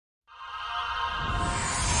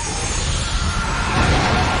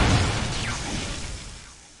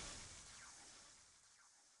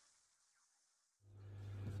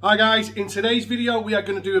Hi guys, in today's video we are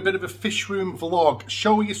going to do a bit of a fish room vlog,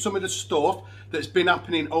 showing you some of the stuff that's been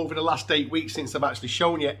happening over the last 8 weeks since I've actually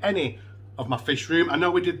shown you any of my fish room. I know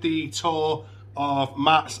we did the tour of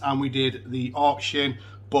Matt's and we did the auction,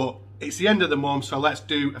 but it's the end of the month, so let's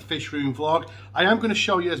do a fish room vlog. I am going to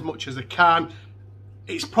show you as much as I can.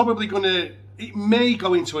 It's probably going to, it may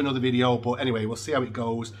go into another video, but anyway, we'll see how it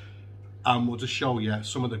goes. And we'll just show you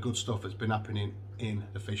some of the good stuff that's been happening in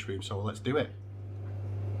the fish room, so let's do it.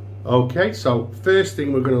 Okay, so first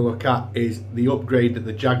thing we're going to look at is the upgrade that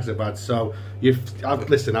the Jags have had. So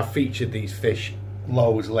I've featured these fish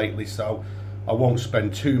loads lately, so I won't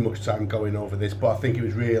spend too much time going over this, but I think it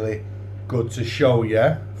was really good to show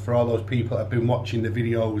you, for all those people that have been watching the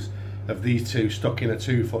videos of these two stuck in a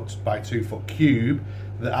 2 foot by 2 foot cube,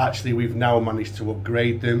 that actually we've now managed to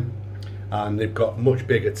upgrade them, and they've got much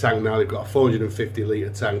bigger tank now. They've got a 450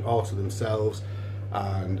 litre tank all to themselves,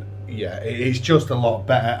 and yeah, it's just a lot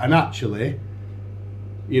better. And actually,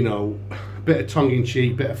 you know, a bit of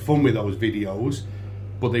tongue-in-cheek, bit of fun with those videos,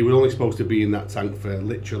 but they were only supposed to be in that tank for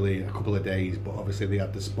literally a couple of days, but obviously they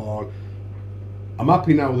had to spawn. I'm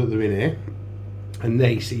happy now that they're in here and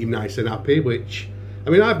they seem nice and happy, which, I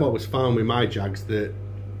mean, I've always found with my Jags that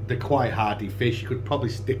they're quite hardy fish. You could probably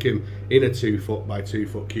stick them in a 2 foot by 2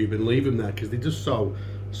 foot cube and leave them there, because they're just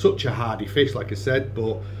such a hardy fish, like I said.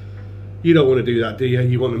 But you don't want to do that, do you?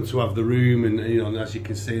 You want them to have the room, and you know, and as you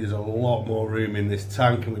can see, there's a lot more room in this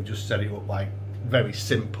tank, and we've just set it up like very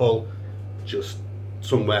simple, just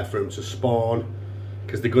somewhere for them to spawn,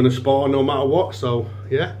 because they're going to spawn no matter what. So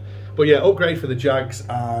yeah, but yeah, upgrade for the Jags,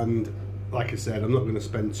 and like I said, I'm not going to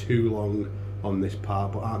spend too long on this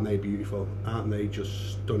part, but aren't they beautiful? Aren't they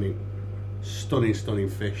just stunning? Stunning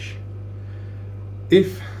fish.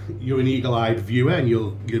 If you're an eagle-eyed viewer, and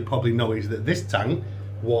you'll probably notice that this tank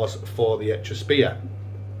was for the Etrospea.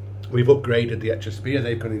 We've upgraded the Etrospea.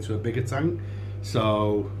 They've gone into a bigger tank,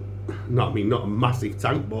 so not a massive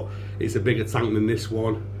tank, but it's a bigger tank than this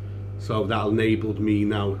one, so that enabled me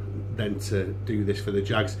now then to do this for the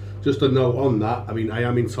Jags. Just a note on that, I mean, I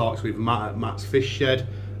am in talks with Matt at Matt's Fish Shed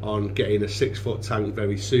on getting a 6 foot tank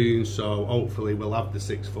very soon, so hopefully we'll have the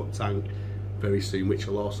 6 foot tank very soon, which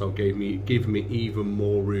will also give me even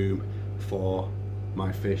more room for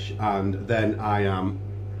my fish. And then I am,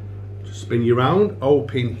 just spin you around,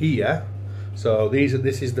 open here. So this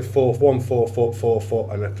is the one 4 foot, 4 foot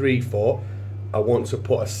and a 3 foot. I want to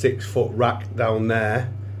put a 6 foot rack down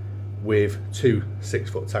there with 2 6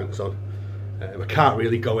 foot tanks on. I can't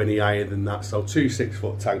really go any higher than that, so 2 6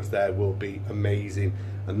 foot tanks there will be amazing,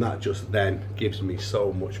 and that just then gives me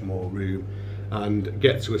so much more room, and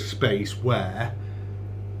get to a space where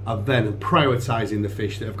I'm then prioritising the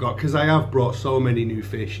fish that I've got, because I have brought so many new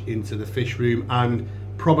fish into the fish room, and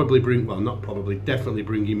definitely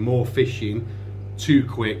bringing more fish in too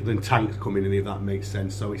quick than tanks coming in, if that makes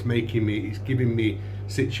sense. So it's giving me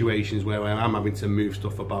situations where I am having to move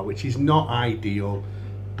stuff about, which is not ideal,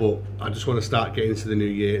 but I just want to start getting into the new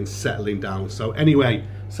year and settling down. So anyway,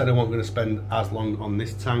 said I wasn't going to spend as long on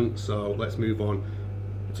this tank, so let's move on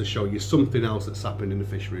to show you something else that's happened in the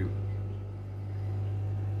fish room.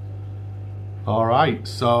 Alright,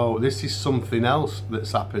 so this is something else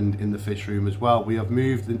that's happened in the fish room as well. We have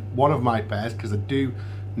moved one of my pairs, because I do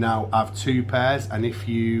now have 2 pairs, and if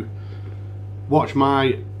you watch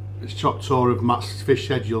my shop tour of Matt's Fish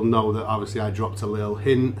Shed, you'll know that obviously I dropped a little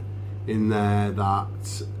hint in there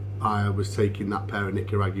that I was taking that pair of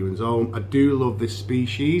Nicaraguans home. I do love this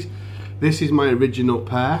species. This is my original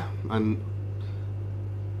pair, and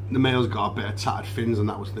the male's got a bit of tattered fins, and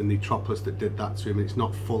that was the Nitroplus that did that to him. It's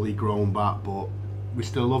not fully grown back, but we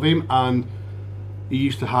still love him. And he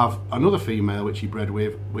used to have another female which he bred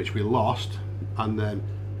with, which we lost, and then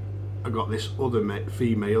I got this other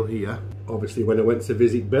female here, obviously when I went to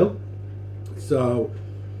visit Bill. So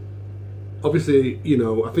obviously, you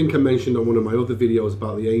know, I think I mentioned on one of my other videos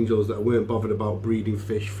about the angels that I weren't bothered about breeding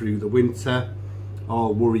fish through the winter,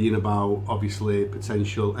 or worrying about obviously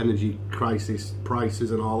potential energy crisis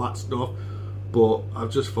prices and all that stuff. But I've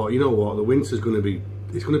just thought, you know what, the winter's going to be,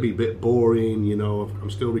 it's going to be a bit boring, you know. I'm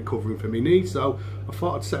still recovering from my knee, so I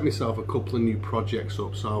thought I'd set myself a couple of new projects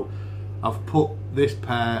up. So I've put this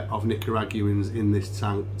pair of Nicaraguans in this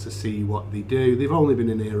tank to see what they do. They've only been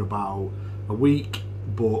in here about a week,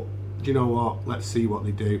 but you know what, let's see what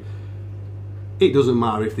they do. It doesn't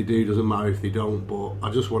matter if they do, doesn't matter if they don't, but I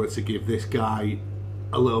just wanted to give this guy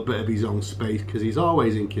a little bit of his own space, because he's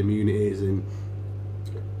always in communities, and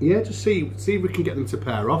yeah, just see if we can get them to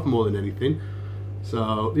pair off more than anything.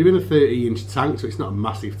 So they're in a 30-inch tank, so it's not a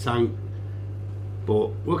massive tank, but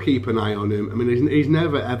we'll keep an eye on him. I mean, he's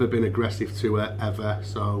never ever been aggressive to her, ever,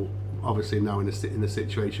 so obviously now in the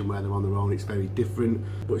situation where they're on their own, it's very different.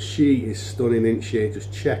 But she is stunning, isn't she?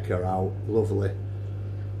 Just check her out, lovely.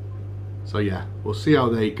 So yeah, we'll see how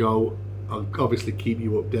they go. I'll obviously keep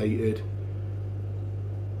you updated.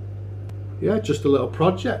 Yeah, just a little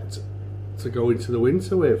project to go into the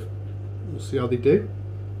winter with. We'll see how they do.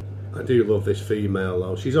 I do love this female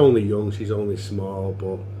though. She's only young, she's only small,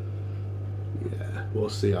 but yeah, we'll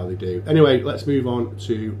see how they do. Anyway, let's move on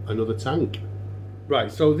to another tank. Right,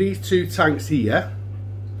 so these two tanks here,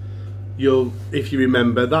 if you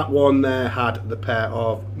remember, that one there had the pair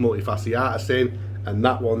of multifasciatus in, and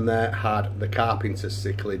that one there had the Carpenter's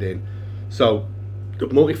cichlid in. So the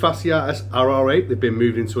multifasciatus are alright, they've been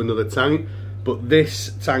moved into another tank, but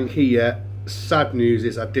this tank here, sad news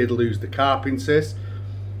is I did lose the Carpenter's,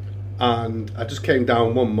 and I just came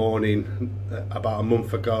down one morning about a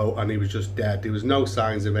month ago and he was just dead. There was no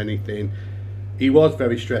signs of anything. He was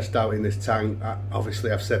very stressed out in this tank. Obviously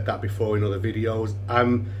I've said that before in other videos.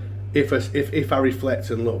 If I reflect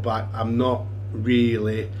and look back, I've not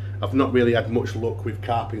really had much luck with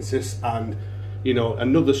Carpenter's. And you know,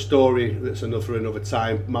 another story that's for another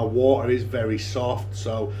time. My water is very soft,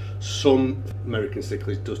 so some American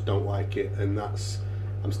cichlids just don't like it, and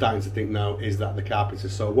I'm starting to think now, is that the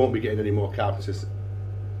Carpenter's? So I won't be getting any more Carpenter's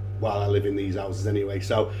while I live in these houses anyway.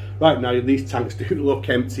 So right now these tanks do look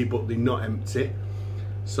empty, but they're not empty.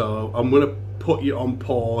 So I'm going to put you on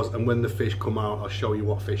pause, and when the fish come out I'll show you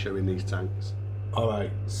what fish are in these tanks.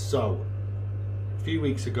 Alright, so a few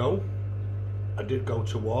weeks ago I did go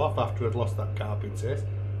to Wharf after I'd lost that Carpenter's,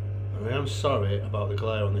 and I am sorry about the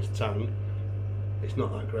glare on this tank. It's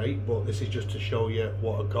not that great, but this is just to show you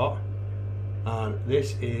what I got. And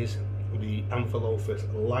this is the Amphilophus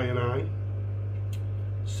lioni.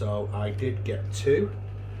 So I did get two,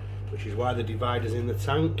 which is why the divider's in the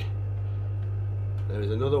tank. There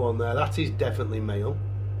is another one there, that is definitely male.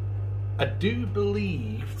 I do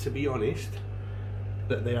believe, to be honest,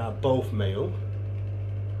 that they are both male,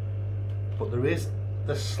 but there is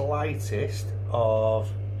the slightest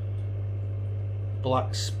of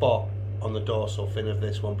black spot on the dorsal fin of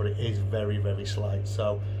this one, but it is very, very slight,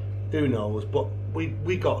 so who knows. But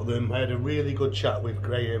we got them. I had a really good chat with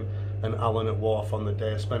Graham and Alan at Wharf on the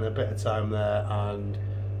day. I spent a bit of time there, and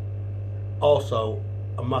also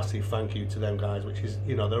a massive thank you to them guys, which is,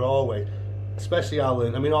 you know, they're always, especially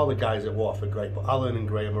Alan, I mean all the guys at Wharf are great, but Alan and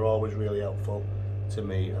Graham are always really helpful to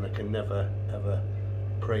me, and I can never ever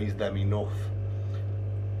praise them enough.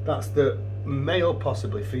 That's the male,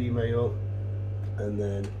 possibly female, and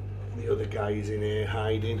then the other guy is in here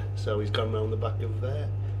hiding, so he's gone round the back of there.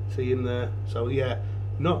 See him there? So yeah,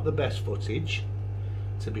 not the best footage,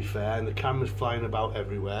 to be fair, and the camera's flying about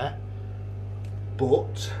everywhere,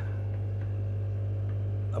 but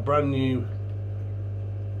a brand new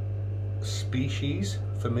species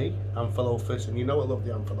for me, Amphilophus, and you know I love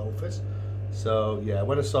the Amphilophus. So yeah,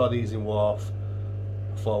 when I saw these in Wharf,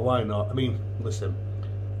 I thought, why not? I mean, listen,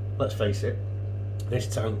 let's face it, this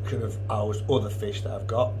tank could have housed other fish that I've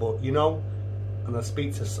got, but you know, and I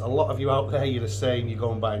speak to a lot of you out there, you're the same, you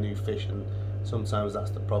go and buy new fish, and sometimes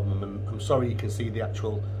that's the problem. And I'm sorry you can see the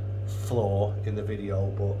actual flaw in the video,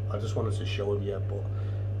 but I just wanted to show you. But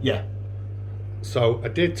yeah, so I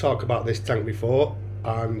did talk about this tank before,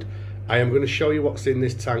 and I am going to show you what's in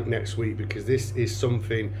this tank next week, because this is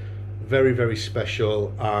something very, very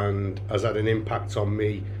special and has had an impact on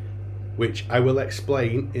me, which I will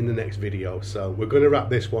explain in the next video. So we're going to wrap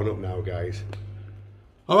this one up now, guys.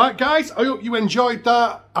 Alright guys, I hope you enjoyed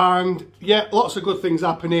that, and yeah, lots of good things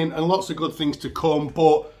happening and lots of good things to come,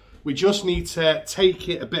 but we just need to take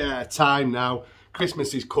it a bit at a time now.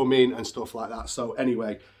 Christmas is coming and stuff like that. So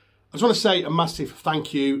anyway, I just want to say a massive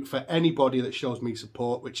thank you for anybody that shows me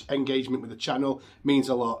support, which engagement with the channel means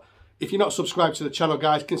a lot. If you're not subscribed to the channel,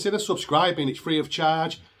 guys, consider subscribing. It's free of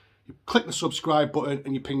charge. You click the subscribe button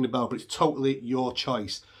and you ping the bell, but it's totally your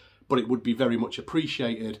choice, but it would be very much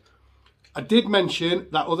appreciated. I did mention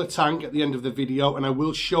that other tank at the end of the video, and I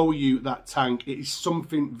will show you that tank. It is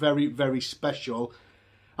something very, very special,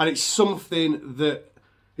 and it's something that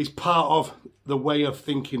is part of the way of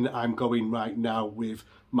thinking that I'm going right now with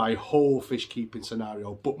my whole fish keeping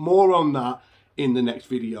scenario, but more on that in the next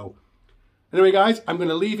video. Anyway guys, I'm going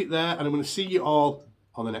to leave it there, and I'm going to see you all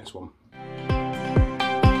on the next one.